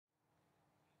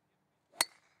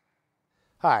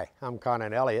Hi, I'm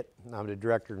Conan Elliott. I'm the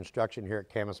Director of Instruction here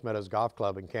at Camas Meadows Golf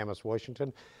Club in Camas,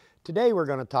 Washington. Today we're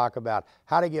going to talk about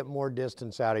how to get more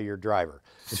distance out of your driver.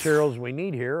 Materials we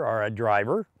need here are a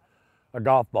driver, a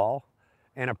golf ball,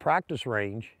 and a practice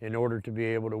range in order to be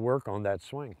able to work on that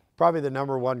swing. Probably the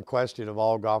number one question of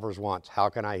all golfers wants, how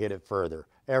can I hit it further?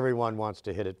 Everyone wants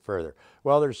to hit it further.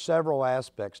 Well, there's several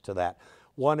aspects to that.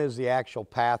 One is the actual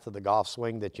path of the golf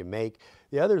swing that you make.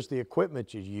 The other is the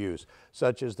equipment you use,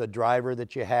 such as the driver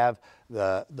that you have,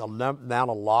 the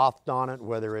amount of loft on it,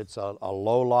 whether it's a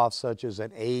low loft such as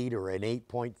an 8 or an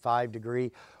 8.5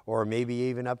 degree, or maybe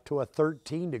even up to a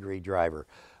 13-degree driver.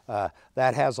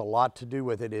 That has a lot to do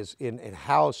with it, is in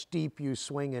how steep you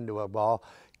swing into a ball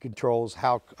controls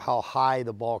how high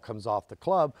the ball comes off the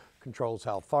club, controls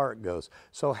how far it goes.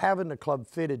 So having the club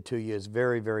fitted to you is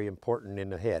very, very important in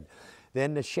the head.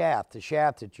 Then the shaft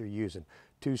that you're using.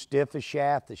 Too stiff a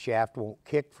shaft, the shaft won't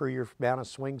kick for your amount of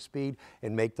swing speed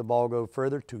and make the ball go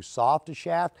further. Too soft a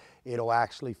shaft, it'll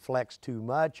actually flex too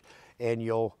much and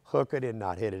you'll hook it and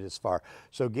not hit it as far.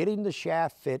 So getting the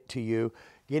shaft fit to you,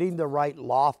 getting the right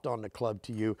loft on the club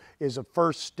to you is a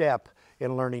first step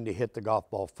in learning to hit the golf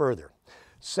ball further.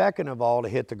 Second of all, to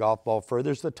hit the golf ball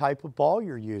further is the type of ball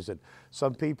you're using.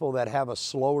 Some people that have a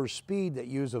slower speed that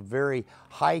use a very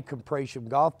high compression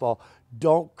golf ball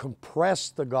don't compress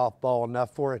the golf ball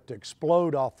enough for it to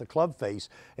explode off the club face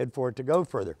and for it to go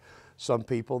further. Some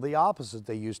people the opposite.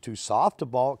 They use too soft a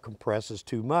ball, it compresses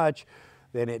too much,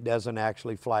 then it doesn't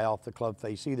actually fly off the club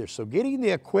face either. So getting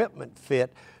the equipment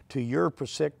fit to your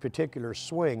particular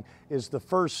swing is the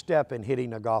first step in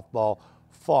hitting a golf ball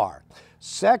far.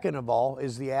 Second of all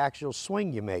is the actual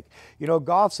swing you make. You know,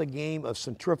 golf's a game of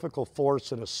centrifugal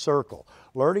force in a circle.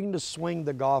 Learning to swing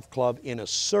the golf club in a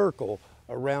circle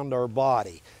around our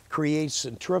body creates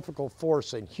centrifugal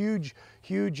force and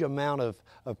huge amount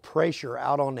of pressure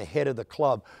out on the head of the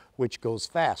club, which goes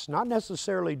fast. Not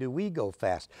necessarily do we go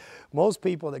fast. Most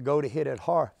people that go to hit it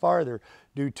farther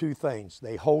do two things.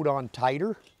 They hold on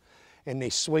tighter and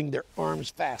they swing their arms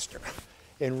faster.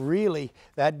 And really,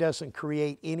 that doesn't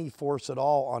create any force at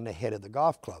all on the head of the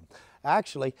golf club.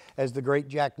 Actually, as the great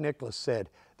Jack Nicklaus said,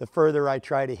 the further I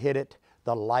try to hit it,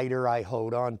 the lighter I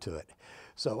hold on to it.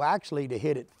 So actually, to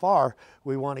hit it far,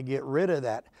 we want to get rid of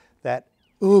that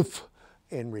oof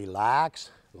and relax,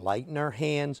 lighten our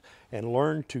hands, and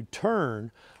learn to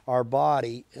turn our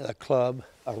body, the club,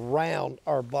 around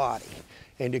our body,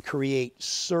 and to create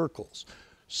circles.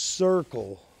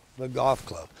 Circle the golf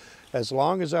club. As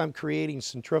long as I'm creating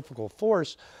centrifugal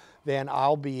force, then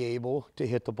I'll be able to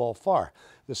hit the ball far.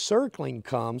 The circling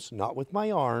comes not with my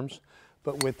arms,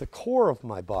 but with the core of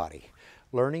my body.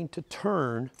 Learning to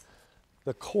turn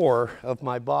the core of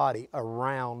my body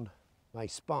around my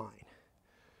spine.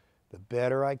 The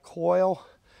better I coil,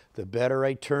 the better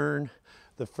I turn,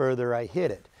 the further I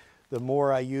hit it. The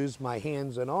more I use my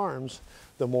hands and arms,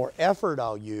 the more effort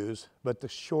I'll use, but the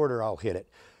shorter I'll hit it.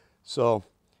 So,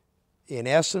 in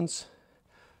essence,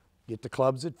 get the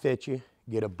clubs that fit you,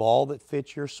 get a ball that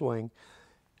fits your swing,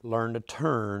 learn to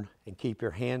turn, and keep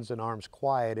your hands and arms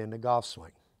quiet in the golf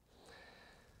swing.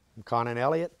 I'm Conan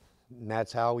Elliott, and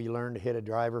that's how we learn to hit a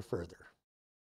driver further.